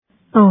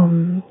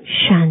ओम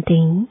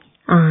शांति।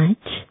 आज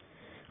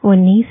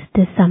 19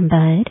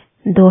 दिसंबर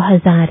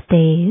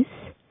 2023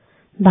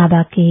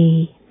 बाबा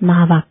के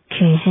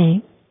महावाक्य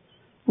हैं।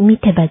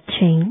 मीठे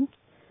बच्चे,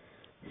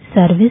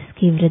 सर्विस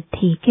की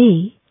वृद्धि के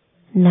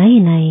नए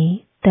नए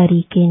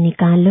तरीके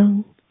निकालो।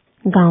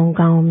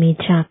 गांव-गांव में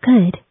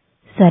जाकर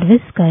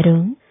सर्विस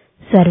करो।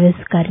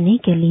 सर्विस करने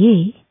के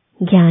लिए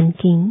ज्ञान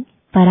की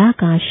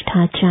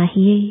पराकाष्ठा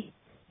चाहिए।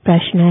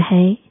 प्रश्न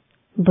है,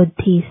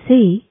 बुद्धि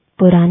से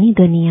पुरानी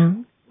दुनिया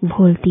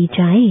भूलती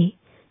जाए,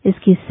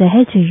 इसकी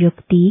सहज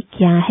युक्ति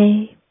क्या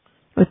है?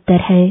 उत्तर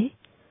है,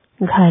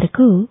 घर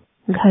को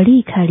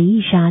घड़ी घड़ी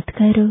याद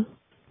करो।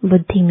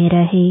 बुद्धि में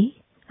रहे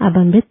अब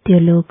मृत्यु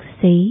लोक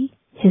से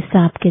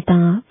हिसाब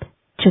किताब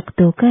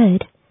चुकतो कर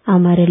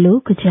अमर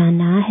लोक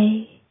जाना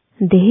है।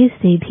 देह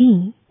से भी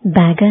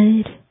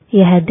बैगर,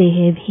 यह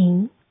देह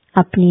भी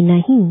अपनी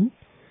नहीं।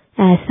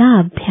 ऐसा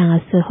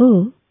अभ्यास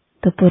हो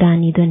तो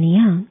पुरानी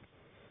दुनिया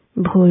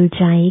भूल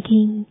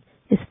जाएगी।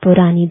 इस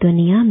पुरानी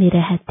दुनिया में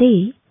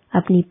रहते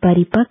अपनी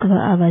परिपक्व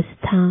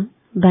अवस्था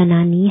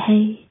बनानी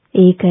है।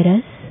 एक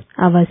रस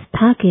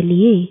अवस्था के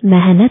लिए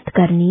मेहनत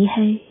करनी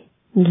है।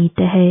 गीत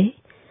है,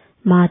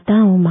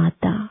 माता ओ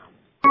माता।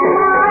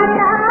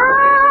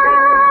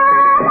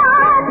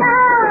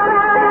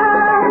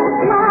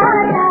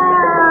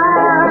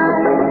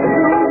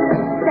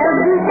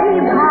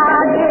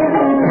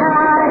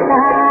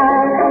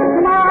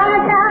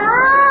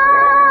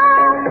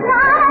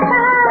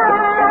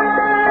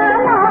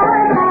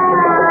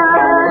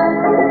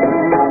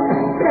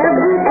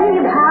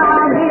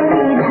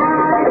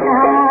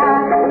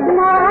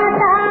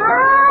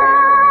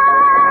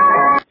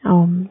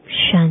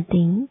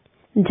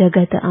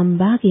 जगत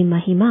अम्बा की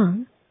महिमा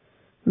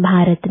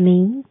भारत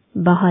में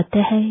बहुत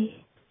है।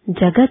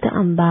 जगत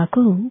अम्बा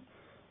को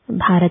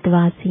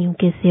भारतवासियों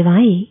के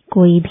सिवाय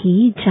कोई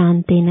भी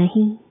जानते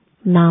नहीं।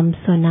 नाम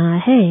सुना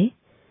है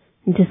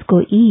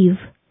जिसको ईव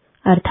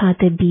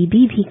अर्थात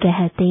बीबी भी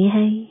कहते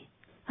हैं।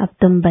 अब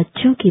तुम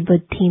बच्चों की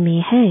बुद्धि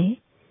में है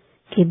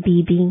कि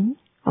बीबी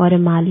और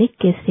मालिक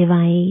के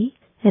सिवाय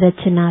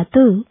रचना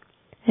तो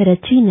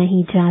रची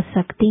नहीं जा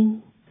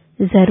सकती।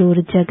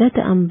 जरूर जगत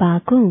अम्बा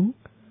को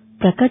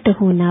प्रकट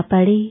होना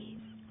पड़े।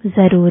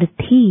 जरूर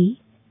थी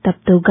तब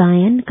तो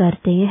गायन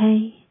करते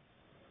हैं।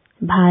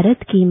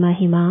 भारत की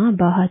महिमा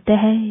बहुत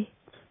है।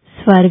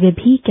 स्वर्ग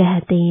भी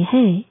कहते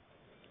हैं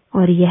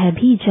और यह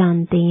भी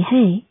जानते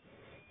हैं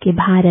कि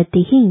भारत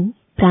ही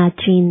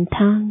प्राचीन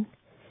था।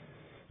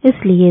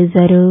 इसलिए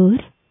जरूर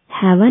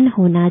हेवन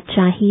होना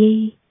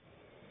चाहिए।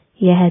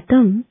 यह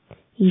तुम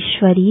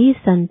ईश्वरीय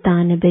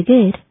संतान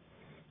बगैर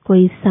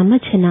कोई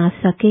समझ ना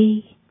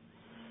सके।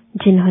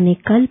 जिन्होंने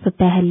कल्प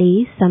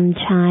पहले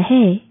समझा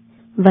है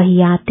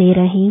वही आते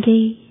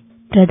रहेंगे।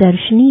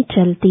 प्रदर्शनी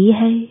चलती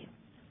है,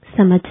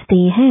 समझते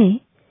हैं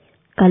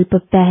कल्प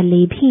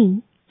पहले भी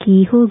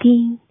की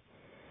होगी।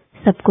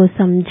 सबको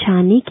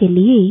समझाने के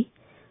लिए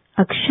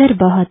अक्षर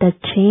बहुत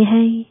अच्छे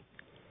हैं।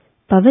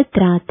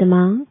 पवित्र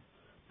आत्मा,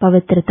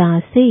 पवित्रता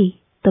से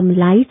तुम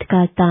लाइट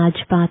का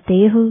ताज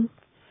पाते हो।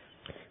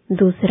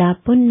 दूसरा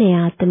पुण्य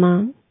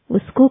आत्मा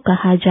उसको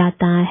कहा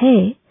जाता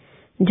है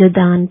जो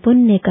दान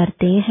पुण्य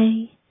करते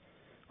हैं।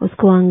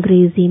 उसको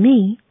अंग्रेजी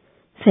में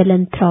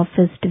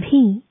फिलैंथ्रोपिस्ट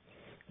भी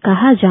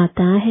कहा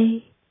जाता है।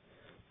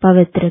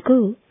 पवित्र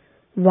को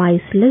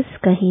वॉइसलेस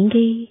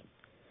कहेंगे।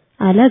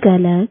 अलग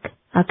अलग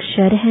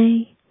अक्षर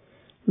हैं।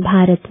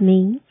 भारत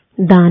में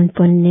दान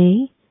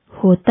पुण्य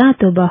होता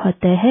तो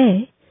बहुत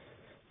है,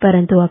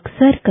 परंतु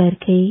अक्सर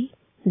करके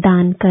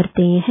दान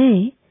करते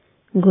हैं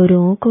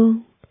गुरुओं को।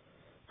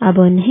 अब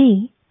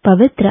उन्हें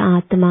पवित्र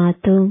आत्मा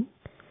तो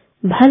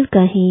भल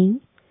कहें,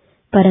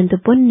 परंतु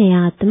पुण्य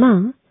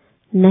आत्मा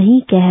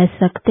नहीं कह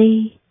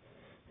सकते।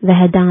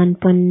 वह दान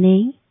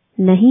पुण्य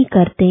नहीं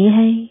करते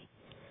हैं,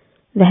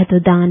 वह तो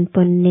दान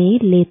पुण्य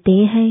लेते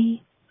हैं।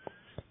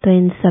 तो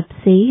इन सब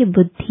से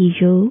बुद्धि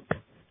योग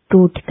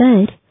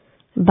टूटकर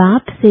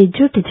बाप से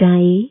जुट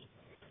जाए,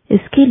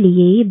 इसके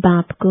लिए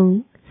बाप को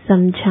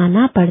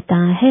समझाना पड़ता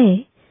है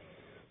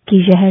कि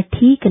यह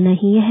ठीक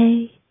नहीं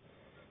है।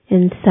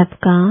 इन सब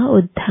का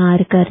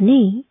उद्धार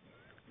करने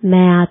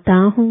मैं आता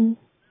हूँ।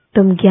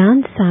 तुम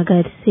ज्ञान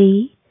सागर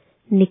से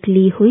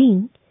निकली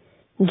हुई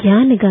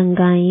ज्ञान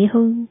गंगाएं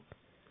हो।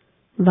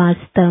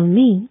 वास्तव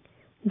में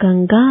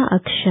गंगा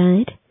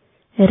अक्षर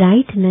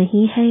राइट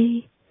नहीं है,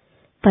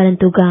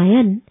 परंतु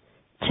गायन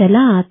चला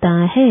आता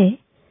है,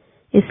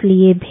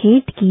 इसलिए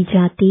भेंट की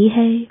जाती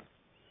है।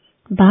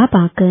 बाप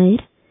आकर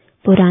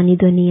पुरानी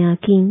दुनिया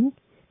की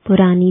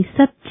पुरानी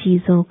सब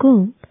चीजों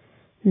को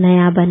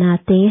नया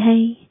बनाते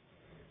हैं।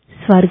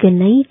 स्वर्ग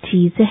नई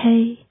चीज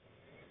है।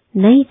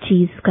 नई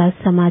चीज का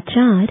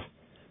समाचार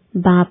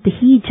बाप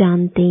ही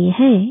जानते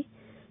हैं,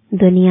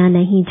 दुनिया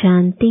नहीं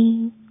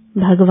जानती।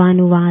 भगवान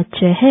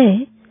वाच है,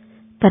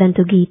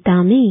 परंतु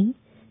गीता में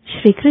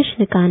श्री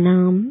कृष्ण का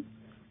नाम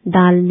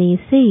डालने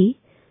से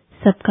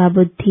सबका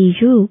बुद्धि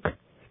योग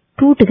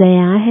टूट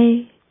गया है।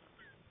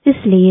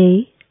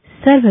 इसलिए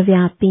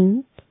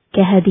सर्वव्यापी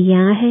कह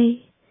दिया है।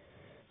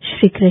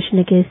 श्री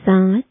कृष्ण के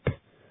साथ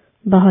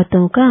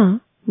बहुतों का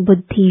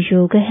बुद्धि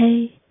योग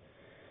है।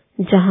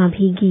 जहाँ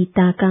भी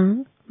गीता का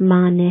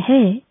मान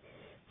है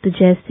तो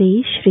जैसे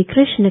श्री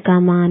कृष्ण का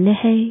मान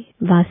है,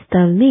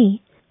 वास्तव में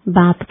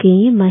बाप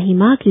के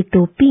महिमा की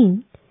टोपी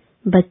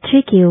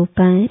बच्चे के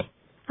ऊपर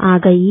आ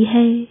गई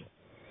है।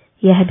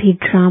 यह भी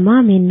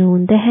ड्रामा में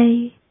नोंद है।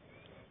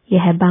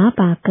 यह बाप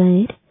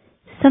आकर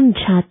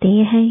समझाते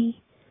हैं।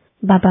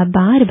 बाबा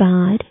बार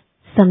बार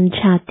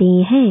समझाते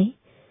हैं।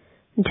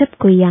 जब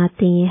कोई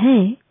आते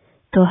हैं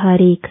तो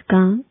हर एक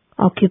का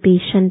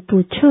ऑक्यूपेशन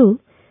पूछो,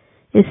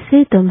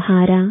 इससे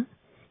तुम्हारा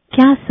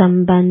क्या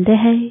संबंध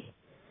है।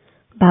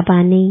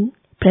 बाबा ने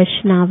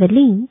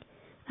प्रश्नावली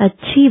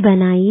अच्छी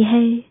बनाई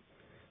है।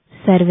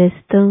 सर्विस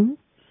तो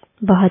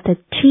बहुत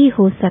अच्छी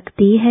हो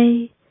सकती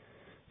है।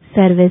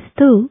 सर्विस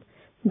तो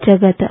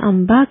जगत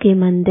अम्बा के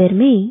मंदिर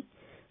में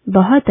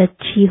बहुत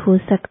अच्छी हो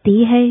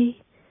सकती है।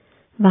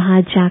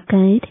 वहां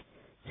जाकर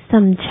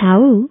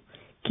समझाओ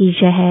कि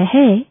यह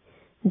है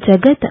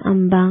जगत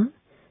अम्बा,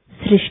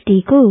 सृष्टि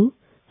को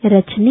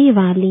रचने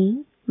वाली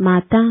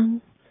माता।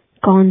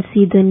 कौन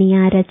सी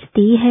दुनिया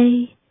रचती है?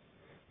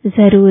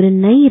 जरूर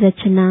नई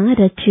रचना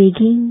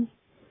रचेगी।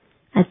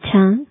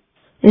 अच्छा,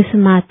 इस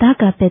माता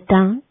का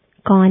पिता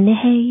कौन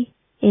है?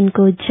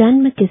 इनको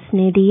जन्म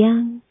किसने दिया?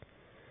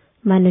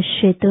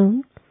 मनुष्य तो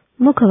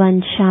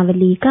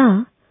मुखवंशावली का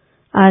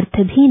अर्थ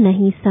भी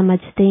नहीं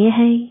समझते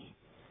हैं।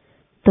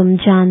 तुम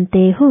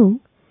जानते हो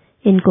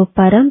इनको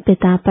परम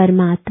पिता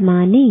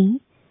परमात्मा ने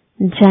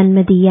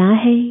जन्म दिया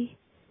है।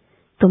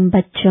 तुम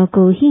बच्चों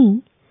को ही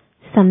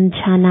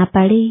समझाना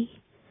पड़े।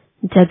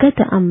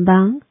 जगत अम्बा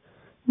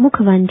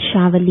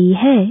मुखवंशावली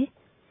है,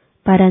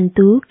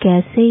 परंतु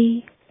कैसे?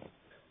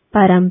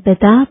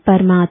 परमपिता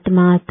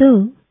परमात्मा तो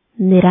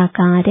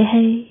निराकार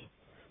है।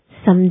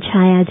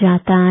 समझाया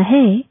जाता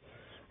है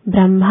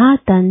ब्रह्मा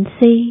तन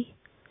से।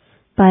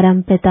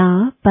 परमपिता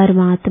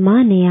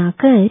परमात्मा ने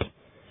आकर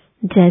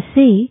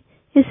जैसे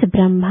इस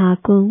ब्रह्मा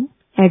को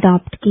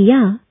एडॉप्ट किया,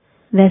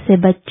 वैसे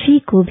बच्ची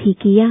को भी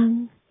किया।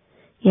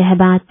 यह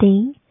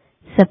बातें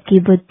सबकी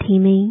बुद्धि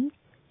में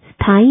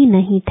स्थायी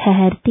नहीं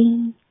ठहरती,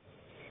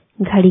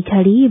 घड़ी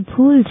घड़ी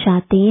भूल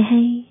जाते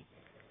हैं।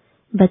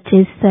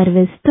 बच्चे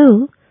सर्विस तो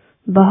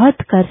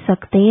बहुत कर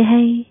सकते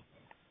हैं।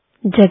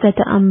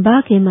 जगत अम्बा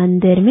के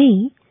मंदिर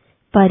में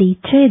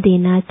परिचय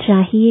देना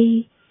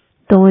चाहिए।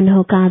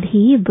 दोनों का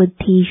भी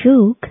बुद्धि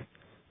योग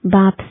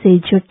बाप से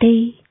जुटे।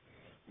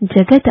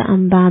 जगत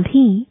अम्बा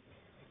भी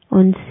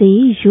उनसे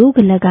योग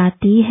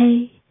लगाती है,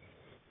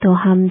 तो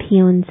हम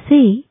भी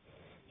उनसे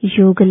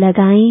योग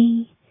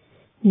लगाएं।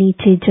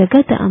 नीचे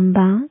जगत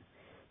अम्बा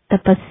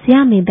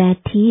तपस्या में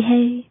बैठी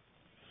है।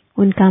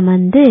 उनका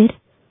मंदिर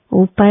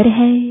ऊपर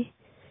है।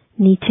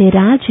 नीचे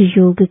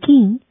राजयोग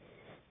की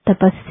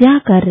तपस्या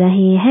कर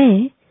रहे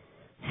हैं।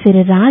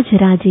 फिर राज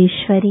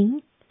राजेश्वरी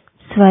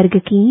स्वर्ग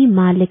की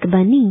मालिक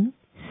बनी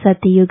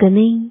सतयुग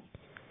में।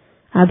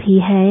 अभी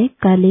है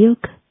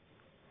कलयुग।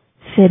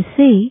 फिर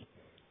से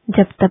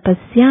जब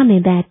तपस्या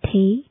में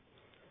बैठे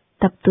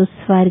तब तो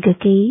स्वर्ग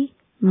के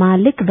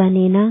मालिक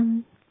बने ना।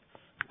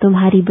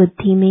 तुम्हारी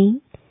बुद्धि में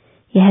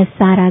यह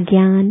सारा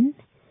ज्ञान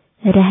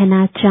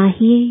रहना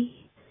चाहिए।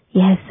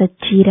 यह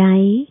सच्ची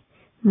राय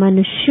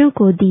मनुष्यों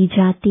को दी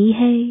जाती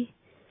है।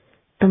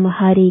 तुम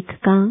हर एक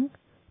का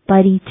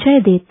परिचय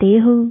देते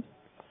हो,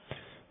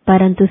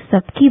 परंतु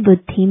सबकी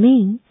बुद्धि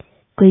में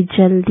कोई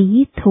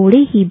जल्दी थोड़े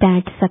ही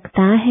बैठ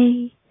सकता है।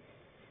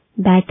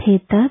 बैठे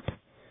तब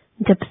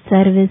जब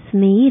सर्विस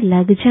में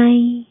लग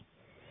जाएं।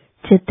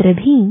 चित्र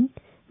भी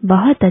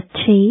बहुत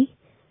अच्छे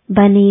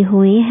बने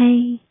हुए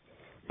हैं।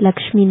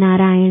 लक्ष्मी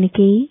नारायण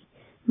के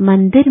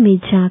मंदिर में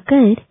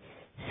जाकर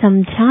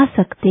समझा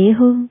सकते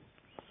हो।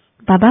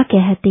 बाबा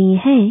कहते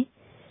हैं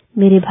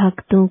मेरे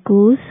भक्तों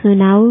को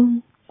सुनाओ।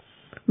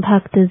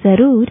 भक्त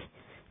जरूर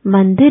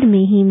मंदिर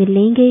में ही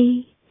मिलेंगे।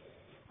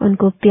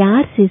 उनको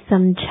प्यार से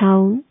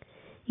समझाओ।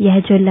 यह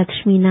जो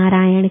लक्ष्मी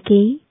नारायण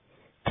के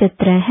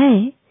चित्र है,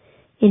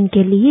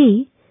 इनके लिए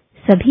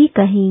सभी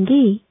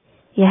कहेंगे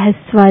यह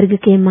स्वर्ग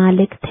के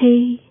मालिक थे।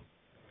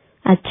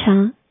 अच्छा,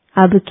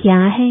 अब क्या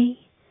है?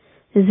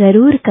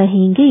 जरूर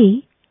कहेंगे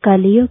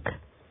कलयुग।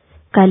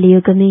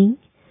 कलयुग में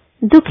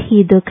दुख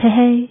ही दुख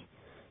है।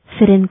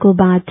 फिर इनको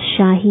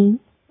बादशाही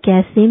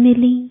कैसे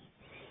मिली?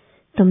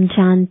 तुम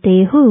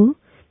जानते हो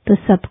तो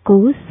सबको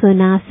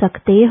सुना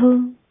सकते हो।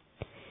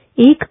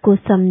 एक को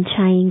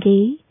समझाएंगे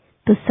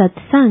तो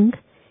सत्संग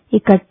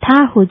इकट्ठा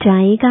हो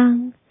जाएगा।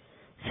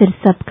 फिर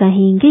सब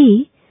कहेंगे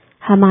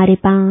हमारे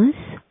पास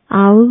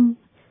आओ।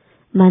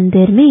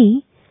 मंदिर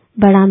में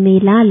बड़ा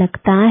मेला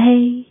लगता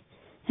है।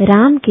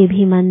 राम के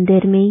भी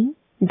मंदिर में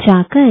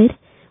जाकर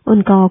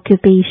उनका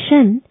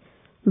ऑक्यूपेशन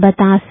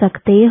बता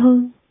सकते हो।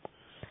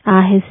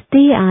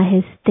 आहिस्ते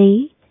आहिस्ते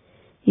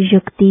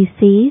युक्ति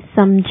से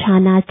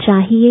समझाना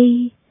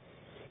चाहिए।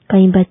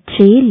 कई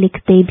बच्चे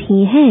लिखते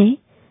भी हैं,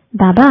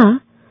 बाबा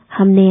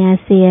हमने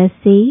ऐसे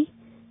ऐसे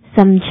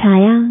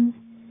समझाया।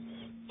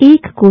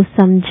 एक को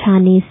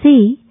समझाने से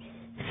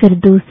फिर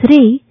दूसरे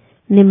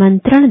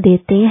निमंत्रण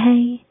देते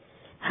हैं।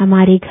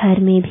 हमारे घर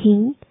में भी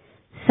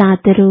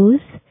 7 रोज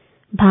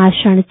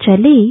भाषण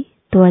चले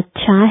तो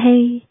अच्छा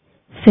है,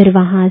 फिर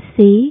वहां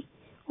से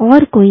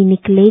और कोई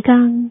निकलेगा।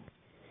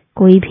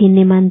 कोई भी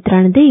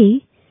निमंत्रण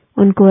दे,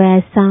 उनको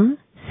ऐसा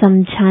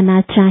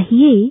समझाना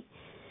चाहिए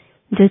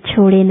जो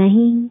छोड़े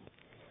नहीं।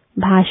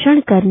 भाषण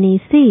करने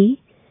से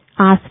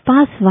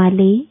आसपास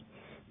वाले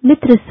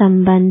मित्र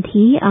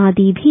संबंधी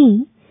आदि भी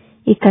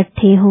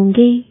इकट्ठे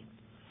होंगे।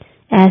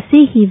 ऐसे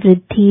ही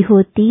वृद्धि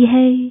होती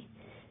है।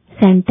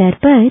 सेंटर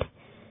पर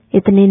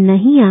इतने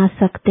नहीं आ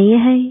सकते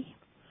हैं,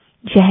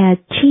 यह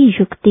अच्छी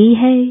युक्ति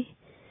है।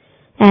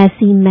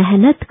 ऐसी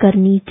मेहनत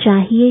करनी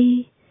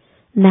चाहिए।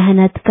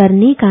 मेहनत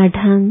करने का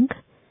ढंग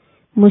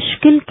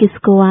मुश्किल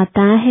किसको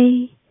आता है?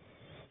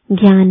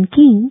 ज्ञान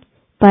की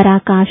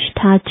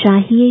पराकाष्ठा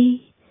चाहिए।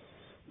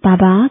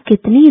 बाबा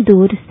कितनी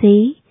दूर से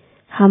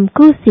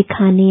हमको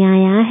सिखाने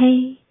आया है।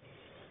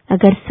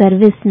 अगर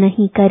सर्विस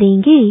नहीं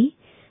करेंगे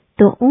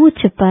तो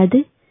ऊंच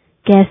पद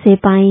कैसे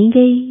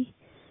पाएंगे?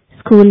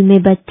 स्कूल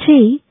में बच्चे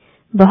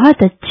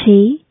बहुत अच्छे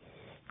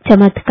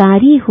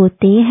चमत्कारी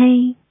होते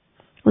हैं,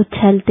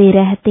 उछलते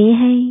रहते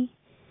हैं।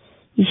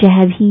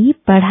 यह भी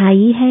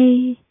पढ़ाई है।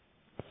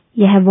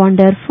 यह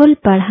वंडरफुल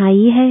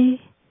पढ़ाई है।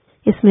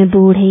 इसमें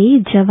बूढ़े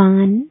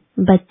जवान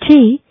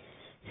बच्चे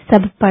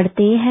सब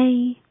पढ़ते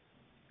हैं।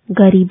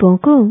 गरीबों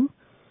को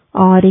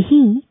और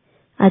ही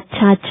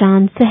अच्छा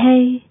चांस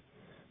है।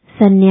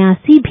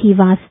 सन्यासी भी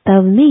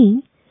वास्तव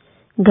में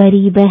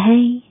गरीब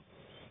है।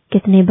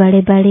 कितने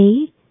बड़े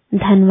बड़े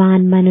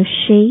धनवान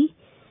मनुष्य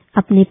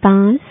अपने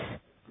पास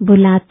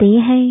बुलाते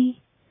हैं।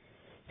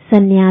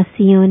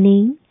 सन्यासियों ने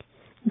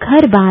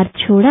घर बार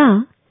छोड़ा,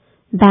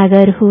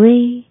 बैगर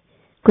हुए,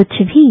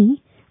 कुछ भी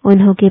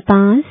उन्हों के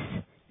पास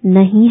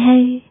नहीं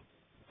है।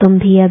 तुम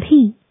भी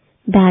अभी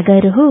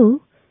बैगर हो,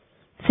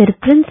 फिर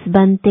प्रिंस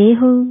बनते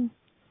हो,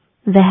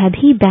 वह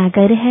भी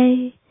बैगर है।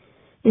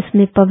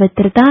 इसमें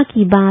पवित्रता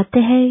की बात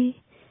है।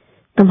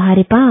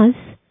 तुम्हारे पास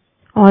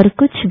और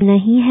कुछ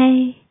नहीं है।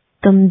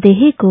 तुम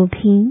देह को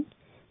भी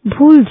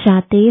भूल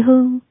जाते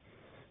हो।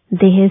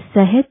 देह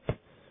सहित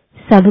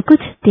सब कुछ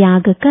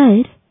त्याग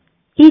कर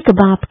एक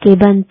बाप के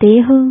बनते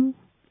हो।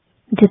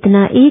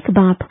 जितना एक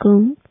बाप को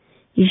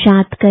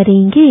याद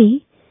करेंगे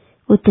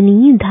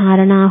उतनी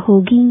धारणा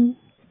होगी।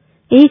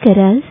 एक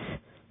रस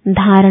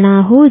धारणा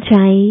हो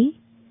जाए,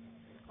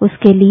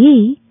 उसके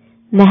लिए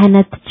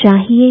मेहनत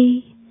चाहिए।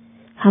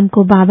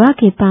 हमको बाबा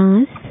के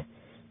पास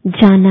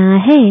जाना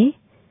है,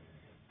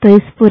 तो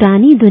इस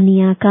पुरानी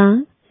दुनिया का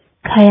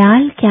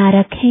ख्याल क्या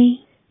रखें?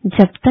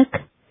 जब तक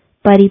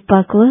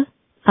परिपक्व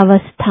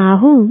अवस्था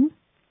हो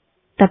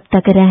तब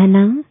तक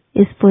रहना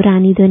इस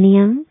पुरानी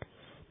दुनिया,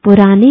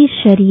 पुराने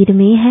शरीर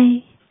में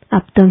है।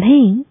 अब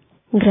तुम्हें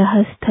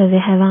गृहस्थ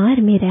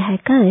व्यवहार में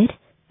रहकर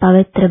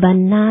पवित्र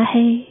बनना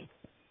है।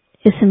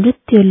 इस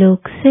मृत्यु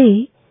लोक से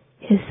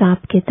हिसाब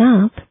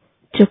किताब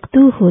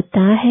चुकतू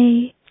होता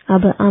है।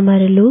 अब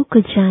अमर लोक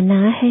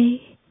जाना है।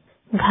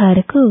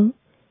 घर को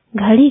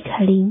घड़ी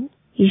घड़ी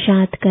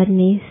याद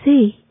करने से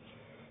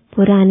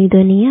पुरानी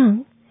दुनिया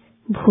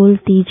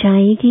भूलती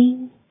जाएगी।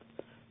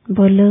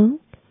 बोलो,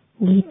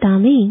 गीता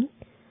में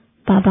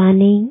बाबा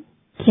ने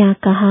क्या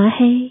कहा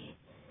है?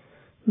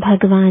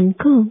 भगवान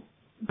को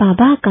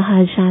बाबा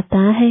कहा जाता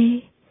है।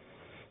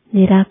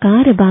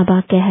 निराकार बाबा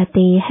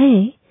कहते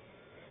हैं,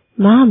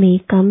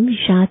 मामेकम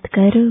याद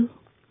करो।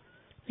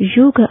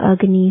 योग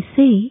अग्नि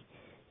से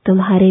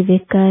तुम्हारे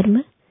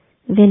विकर्म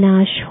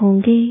विनाश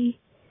होंगे।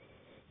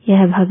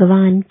 यह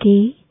भगवान के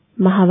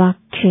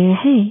महावाक्य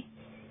है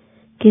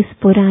कि इस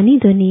पुरानी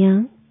दुनिया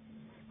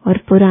और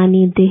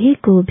पुरानी देह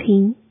को भी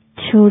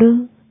छोड़ो।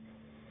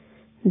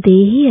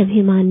 देही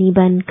अभिमानी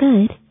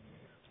बनकर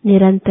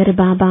निरंतर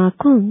बाबा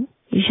को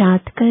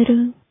याद करो।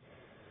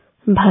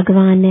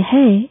 भगवान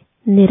है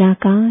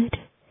निराकार।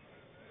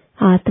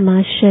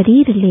 आत्मा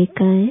शरीर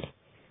लेकर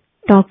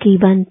टॉकी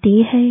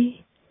बनती है।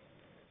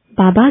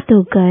 बाबा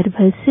तो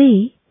गर्भ से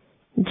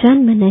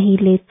जन्म नहीं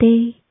लेते।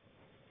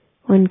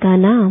 उनका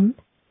नाम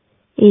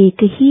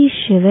एक ही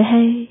शिव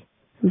है।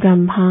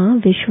 ब्रह्मा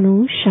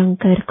विष्णु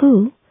शंकर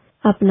को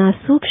अपना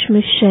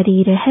सूक्ष्म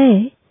शरीर है।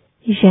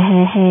 यह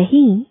है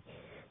ही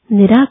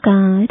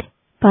निराकार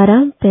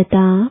परम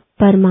पिता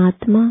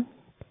परमात्मा।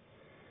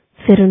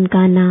 फिर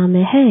उनका नाम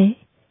है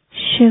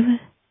शिव।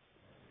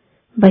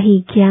 वही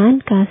ज्ञान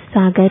का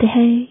सागर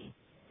है।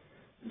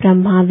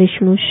 ब्रह्मा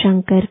विष्णु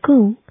शंकर को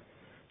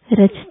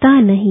रचता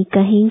नहीं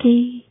कहेंगे।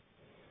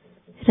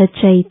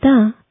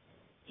 रचयिता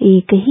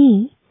एक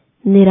ही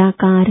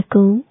निराकार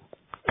को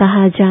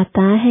कहा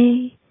जाता है।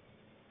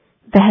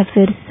 वह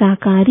फिर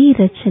साकारी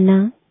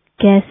रचना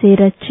कैसे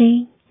रचे?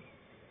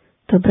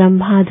 तो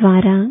ब्रह्मा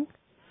द्वारा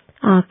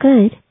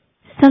आकर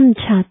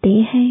समझाते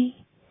हैं।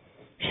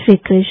 श्री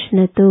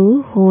कृष्ण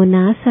तो हो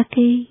ना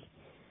सके।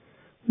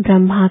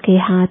 ब्रह्मा के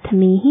हाथ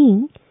में ही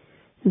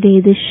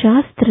वेद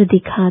शास्त्र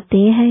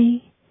दिखाते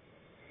हैं।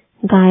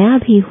 गाया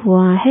भी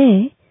हुआ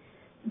है,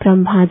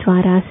 ब्रह्मा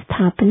द्वारा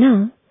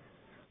स्थापना।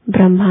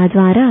 ब्रह्मा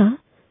द्वारा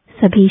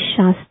सभी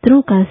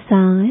शास्त्रों का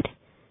सार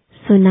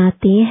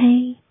सुनाते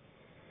हैं।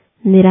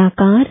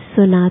 निराकार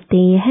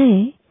सुनाते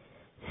हैं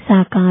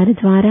साकार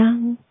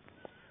द्वारा।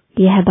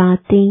 यह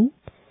बातें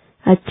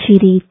अच्छी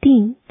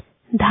रीति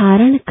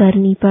धारण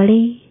करनी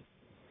पड़े।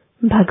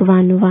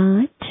 भगवान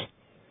वाच,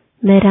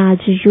 मैं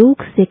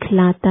राजयोग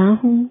सिखलाता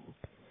हूँ।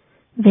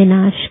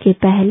 विनाश के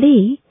पहले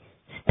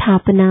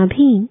स्थापना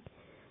भी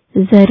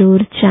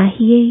जरूर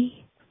चाहिए।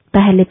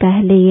 पहले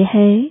पहले यह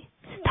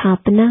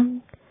स्थापना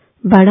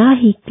बड़ा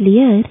ही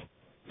क्लियर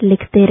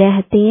लिखते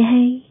रहते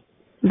हैं।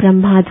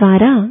 ब्रह्मा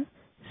द्वारा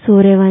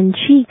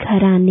सूर्यवंशी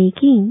घराने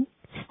की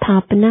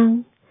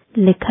स्थापना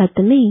लिखत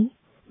में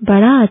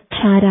बड़ा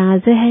अच्छा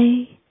राज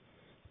है।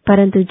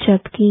 परंतु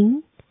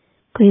जबकि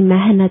कोई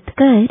मेहनत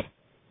कर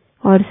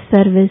और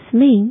सर्विस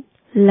में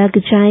लग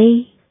जाए,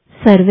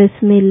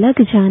 सर्विस में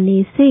लग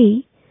जाने से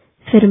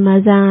फिर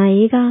मजा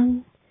आएगा।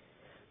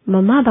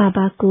 मम्मा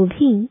बाबा को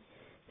भी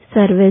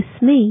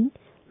सर्विस में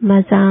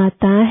मजा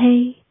आता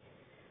है।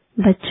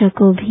 बच्चों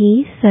को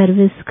भी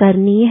सर्विस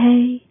करनी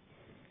है।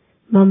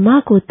 मम्मा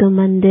को तो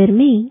मंदिर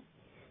में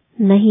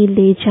नहीं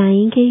ले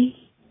जाएंगे।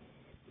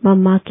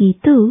 मम्मा की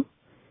तो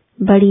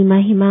बड़ी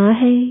महिमा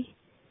है।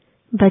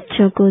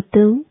 बच्चों को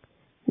तो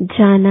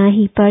जाना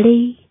ही पड़े।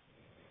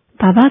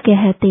 बाबा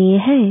कहते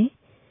हैं,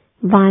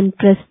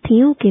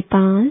 वानप्रस्थियों के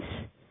पास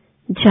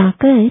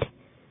जाकर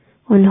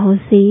उन्हों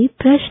से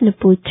प्रश्न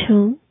पूछो,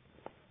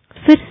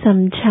 फिर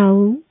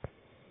समझाओ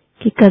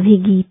कि कभी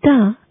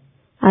गीता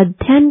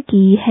अध्ययन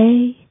की है।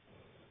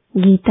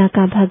 गीता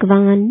का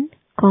भगवान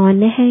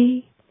कौन है?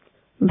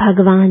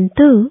 भगवान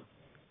तो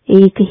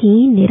एक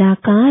ही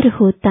निराकार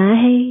होता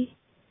है।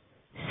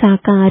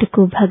 साकार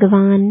को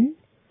भगवान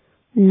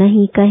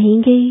नहीं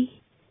कहेंगे।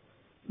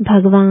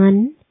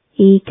 भगवान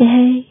एक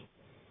है।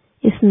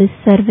 इसमें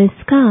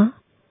सर्विस का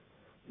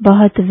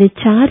बहुत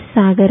विचार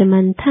सागर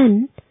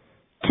मंथन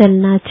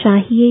चलना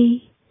चाहिए।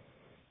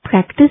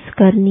 प्रैक्टिस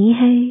करनी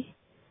है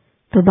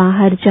तो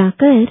बाहर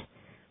जाकर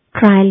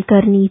ट्रायल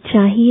करनी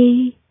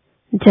चाहिए।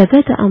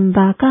 जगत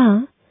अम्बा का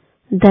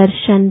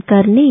दर्शन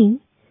करने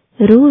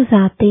रोज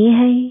आते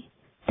हैं।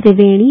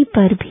 त्रिवेणी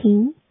पर भी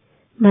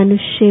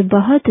मनुष्य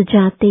बहुत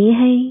जाते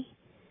हैं।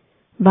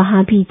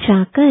 वहां भी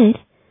जाकर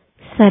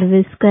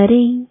सर्विस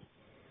करें,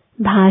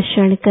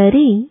 भाषण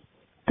करें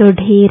तो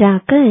ढेर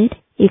आकर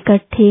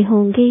इकट्ठे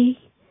होंगे,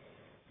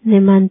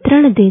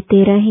 निमंत्रण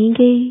देते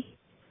रहेंगे।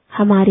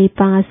 हमारे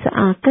पास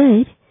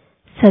आकर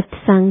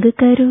सत्संग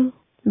करो।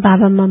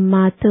 बाबा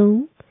मम्मा तो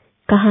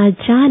कहाँ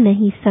जा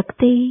नहीं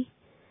सकते,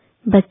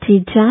 बच्चे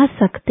जा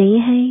सकते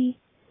हैं।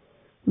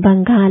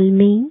 बंगाल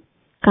में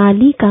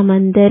काली का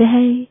मंदिर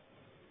है,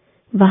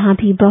 वहां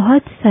भी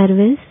बहुत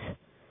सर्विस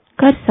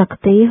कर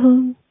सकते हो।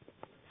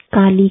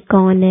 काली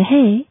कौन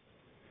है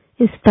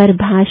इस पर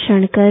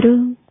भाषण करो,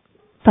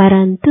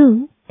 परंतु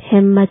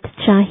हिम्मत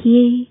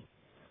चाहिए।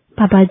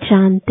 बाबा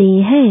जानते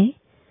हैं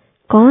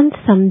कौन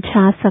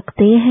समझा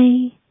सकते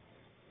हैं।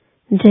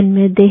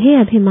 जिनमें देह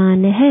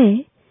अभिमान है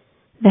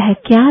वह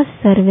क्या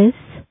सर्विस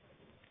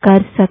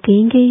कर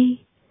सकेंगे।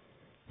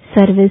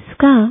 सर्विस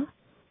का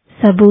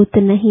सबूत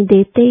नहीं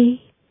देते।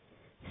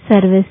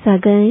 सर्विस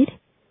अगर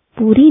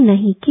पूरी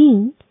नहीं की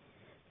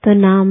तो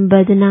नाम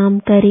बदनाम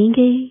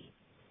करेंगे।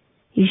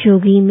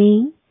 योगी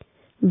में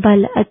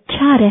बल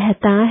अच्छा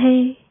रहता है।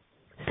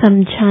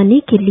 समझाने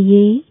के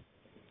लिए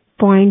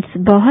पॉइंट्स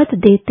बहुत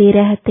देते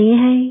रहते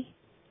हैं,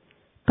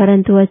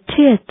 परंतु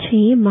अच्छे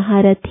अच्छे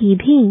महारथी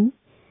भी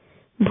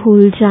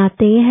भूल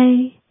जाते हैं।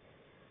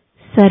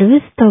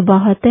 सर्विस तो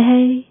बहुत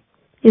है।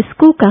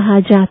 इसको कहा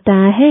जाता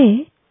है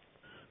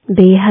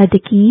बेहद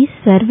की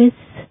सर्विस।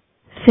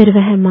 फिर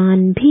वह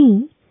मान भी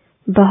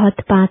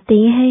बहुत पाते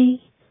हैं।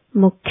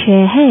 मुख्य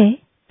है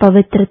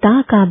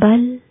पवित्रता का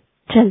बल।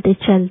 चलते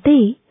चलते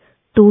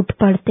टूट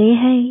पड़ते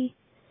हैं।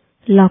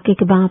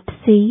 लौकिक बाप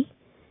से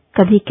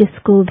कभी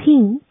किसको भी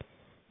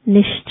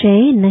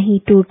निश्चय नहीं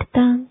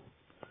टूटता।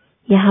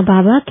 यहाँ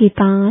बाबा के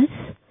पास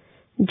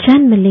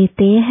जन्म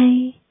लेते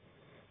हैं।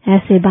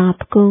 ऐसे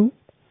बाप को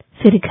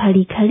फिर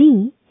घड़ी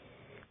घड़ी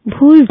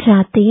भूल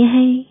जाते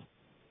हैं,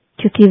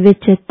 क्योंकि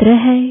विचित्र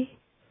है।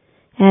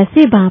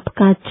 ऐसे बाप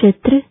का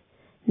चित्र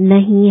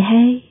नहीं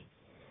है।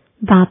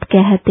 बाप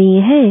कहते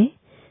हैं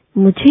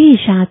मुझे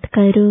याद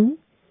करो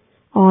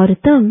और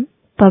तुम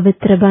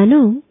पवित्र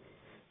बनो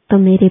तो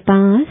मेरे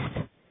पास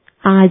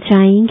आ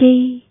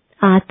जाएंगे।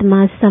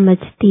 आत्मा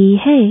समझती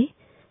है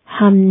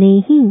हमने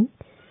ही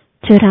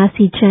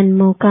 84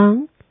 जन्मों का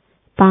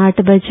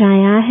पाठ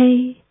बजाया है।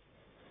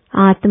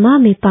 आत्मा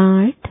में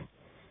पाठ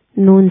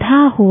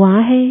नोंधा हुआ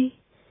है।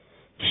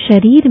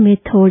 शरीर में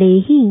थोड़े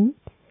ही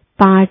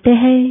पाठ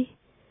है।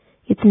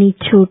 इतनी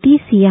छोटी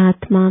सी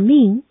आत्मा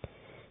में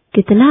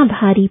कितना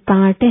भारी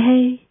पाठ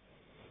है।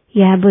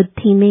 यह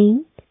बुद्धि में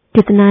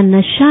कितना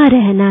नशा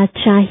रहना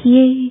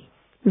चाहिए।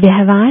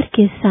 व्यवहार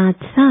के साथ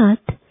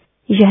साथ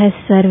यह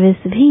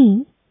सर्विस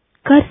भी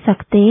कर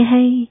सकते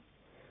हैं।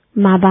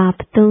 माँ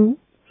बाप तो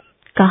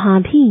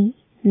कहाँ भी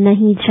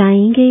नहीं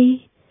जाएंगे।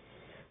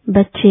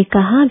 बच्चे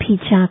कहाँ भी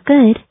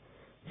जाकर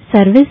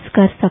सर्विस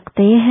कर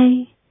सकते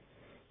हैं।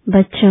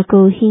 बच्चों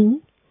को ही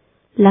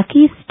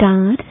लकी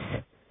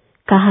स्टार्स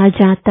कहा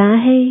जाता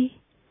है।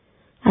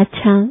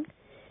 अच्छा,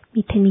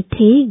 मीठे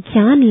मीठे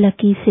ज्ञान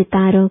लकी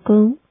सितारों को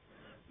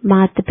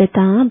माता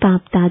पिता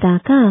बाप दादा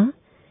का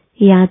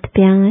याद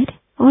प्यार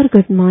और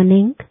गुड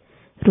मॉर्निंग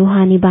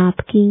रूहानी बाप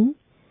की।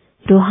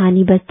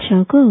 रूहानी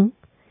बच्चों को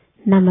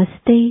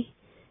नमस्ते।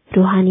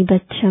 रूहानी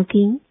बच्चों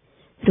की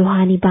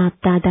रूहानी बाप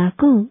दादा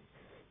को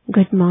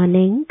गुड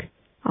मॉर्निंग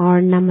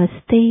और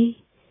नमस्ते।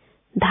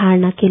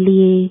 धारणा के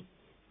लिए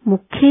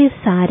मुख्य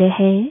सार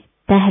है,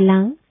 पहला,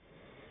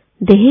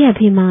 देह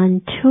अभिमान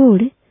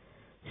छोड़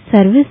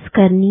सर्विस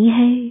करनी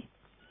है।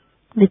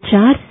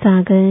 विचार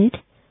सागर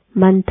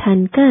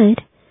मंथन कर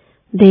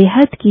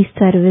देहत की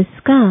सर्विस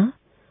का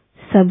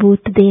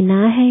सबूत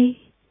देना है।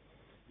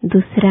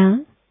 दूसरा,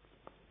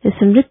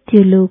 इस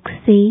मृत्यु लोक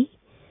से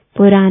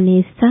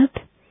पुराने सब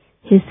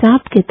हिसाब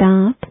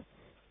किताब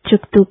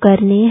चुकतू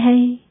करने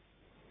हैं।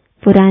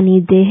 पुरानी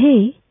देह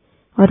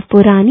और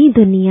पुरानी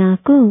दुनिया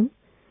को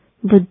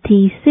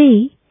बुद्धि से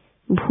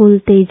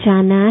भूलते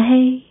जाना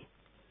है।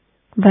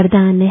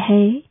 वरदान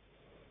है,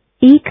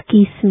 एक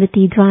की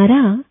स्मृति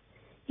द्वारा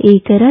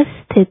एक रस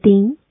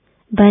स्थिति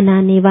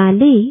बनाने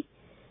वाले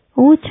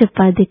उच्च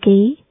पद के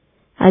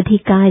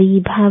अधिकारी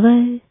भव।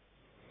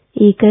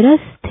 एक रस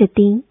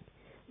स्थिति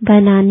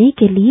बनाने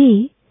के लिए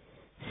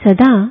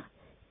सदा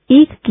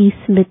एक की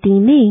स्मृति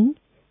में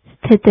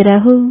स्थित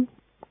रहो।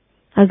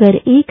 अगर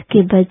एक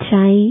के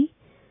बजाय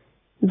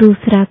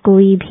दूसरा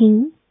कोई भी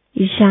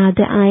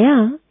याद आया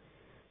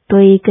तो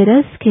एक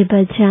रस के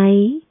बजाय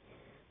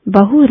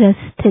बहुरस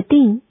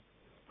स्थिति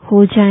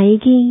हो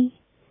जाएगी।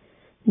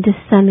 जिस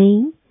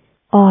समय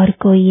और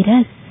कोई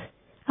रस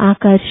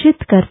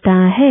आकर्षित करता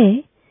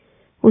है,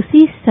 उसी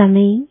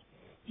समय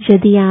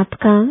यदि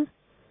आपका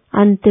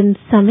अंतिम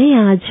समय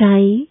आ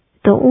जाए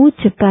तो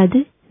उच्च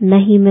पद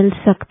नहीं मिल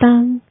सकता।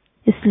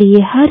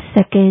 इसलिए हर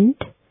सेकंड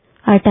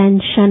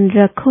अटेंशन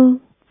रखो।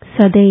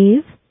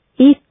 सदैव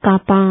एक का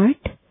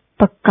पाठ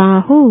पक्का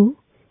हो।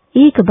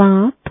 एक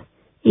बाप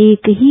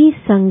एक ही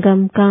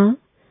संगम का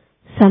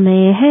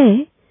समय है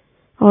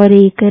और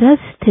एक रस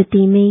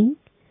स्थिति में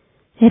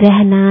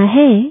रहना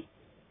है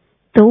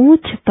तो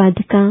उच्च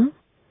पद का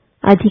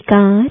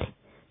अधिकार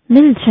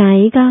मिल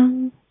जाएगा।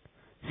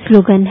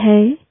 स्लोगन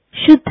है,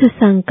 शुद्ध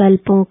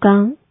संकल्पों का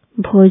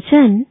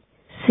भोजन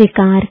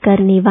स्वीकार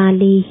करने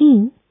वाले ही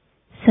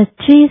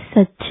सच्चे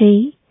सच्चे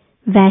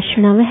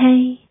वैष्णव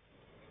हैं।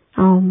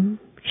 ओम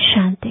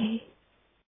शांति।